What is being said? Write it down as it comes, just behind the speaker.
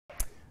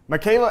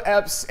Michaela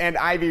Epps and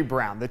Ivy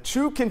Brown, the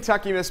two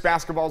Kentucky Miss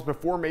basketballs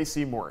before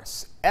Macy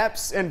Morris.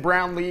 Epps and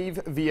Brown leave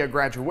via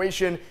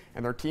graduation,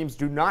 and their teams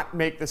do not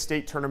make the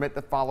state tournament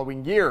the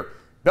following year.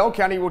 Bell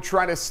County will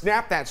try to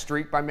snap that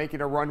streak by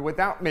making a run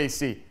without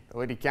Macy. The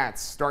Lady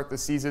Cats start the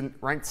season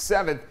ranked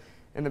 7th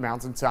in the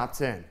Mountain Top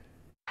 10.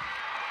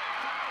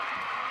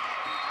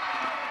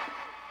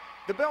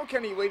 The Bell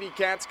County Lady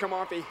Cats come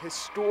off a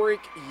historic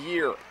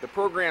year, the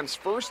program's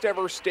first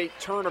ever state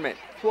tournament,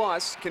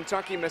 plus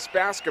Kentucky Miss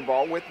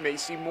Basketball with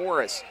Macy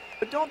Morris.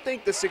 But don't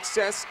think the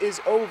success is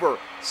over.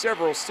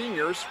 Several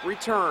seniors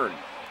return.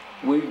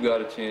 We've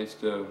got a chance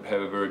to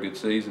have a very good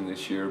season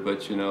this year,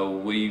 but you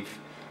know,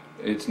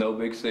 it's no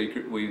big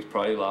secret. We've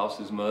probably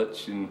lost as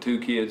much in 2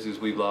 kids as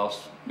we've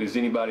lost as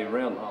anybody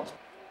around lost.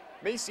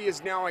 Macy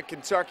is now at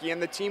Kentucky, and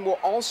the team will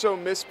also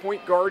miss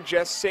point guard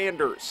Jess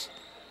Sanders.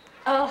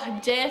 Oh,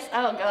 Jess,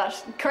 oh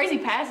gosh, crazy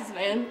passes,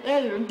 man.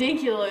 They're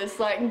ridiculous.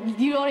 Like,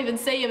 you don't even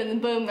see them and then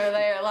boom, they're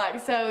there. Like,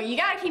 so you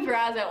gotta keep your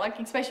eyes out, like,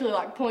 especially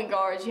like point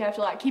guards. You have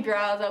to like keep your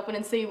eyes open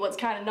and see what's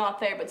kind of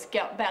not there, but it's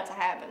about to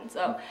happen.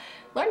 So,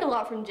 learned a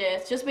lot from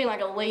Jess, just being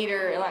like a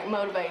leader and like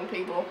motivating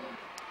people.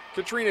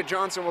 Katrina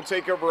Johnson will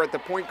take over at the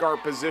point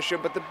guard position,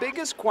 but the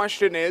biggest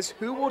question is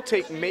who will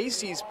take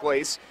Macy's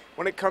place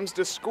when it comes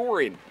to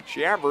scoring.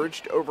 She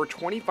averaged over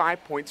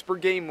 25 points per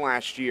game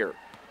last year.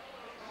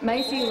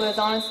 Macy was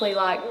honestly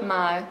like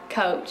my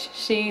coach.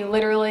 She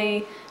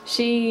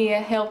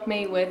helped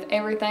me with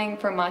everything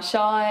from my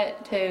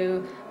shot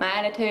to my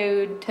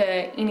attitude to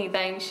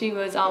anything. She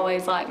was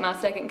always like my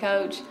second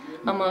coach,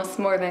 almost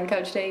more than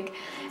Coach Teague.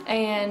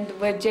 And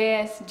with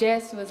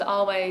Jess was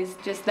always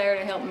just there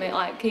to help me,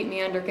 like keep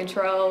me under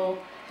control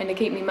and to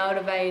keep me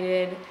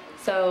motivated.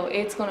 So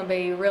it's going to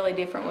be really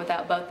different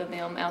without both of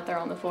them out there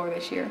on the floor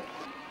this year.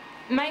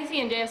 Macy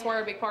and Jess were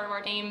a big part of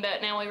our team,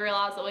 but now we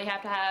realize that we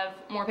have to have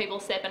more people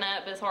stepping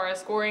up as far as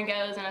scoring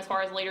goes and as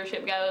far as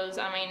leadership goes.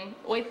 I mean,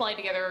 we've played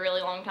together a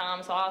really long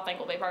time, so I think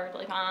we'll be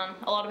perfectly fine.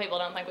 A lot of people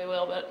don't think we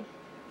will, but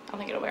I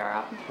think it'll be all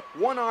right.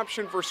 One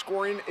option for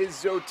scoring is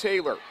Zoe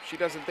Taylor. She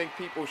doesn't think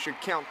people should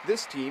count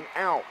this team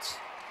out.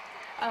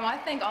 I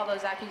think all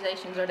those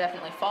accusations are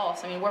definitely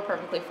false. I mean, we're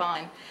perfectly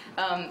fine.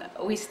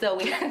 We still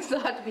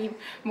have to be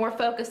more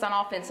focused on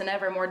offense than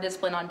ever, more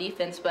disciplined on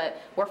defense,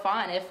 but we're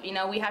fine. If, you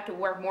know, we have to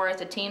work more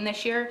as a team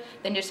this year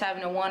than just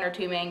having a 1 or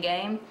 2 man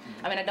game.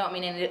 I mean, I don't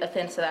mean any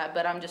offense to that,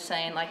 but I'm just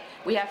saying, like,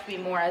 we have to be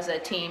more as a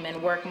team and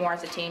work more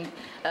as a team.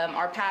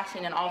 Our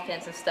passing and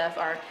offense and stuff,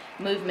 our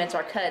movements,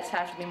 our cuts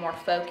have to be more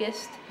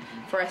focused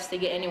for us to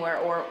get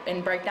anywhere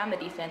and break down the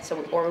defense,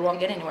 or we won't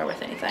get anywhere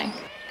with anything.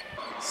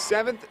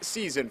 7th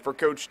season for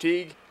Coach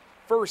Teague.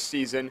 First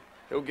season,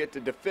 he'll get to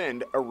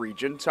defend a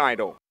region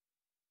title.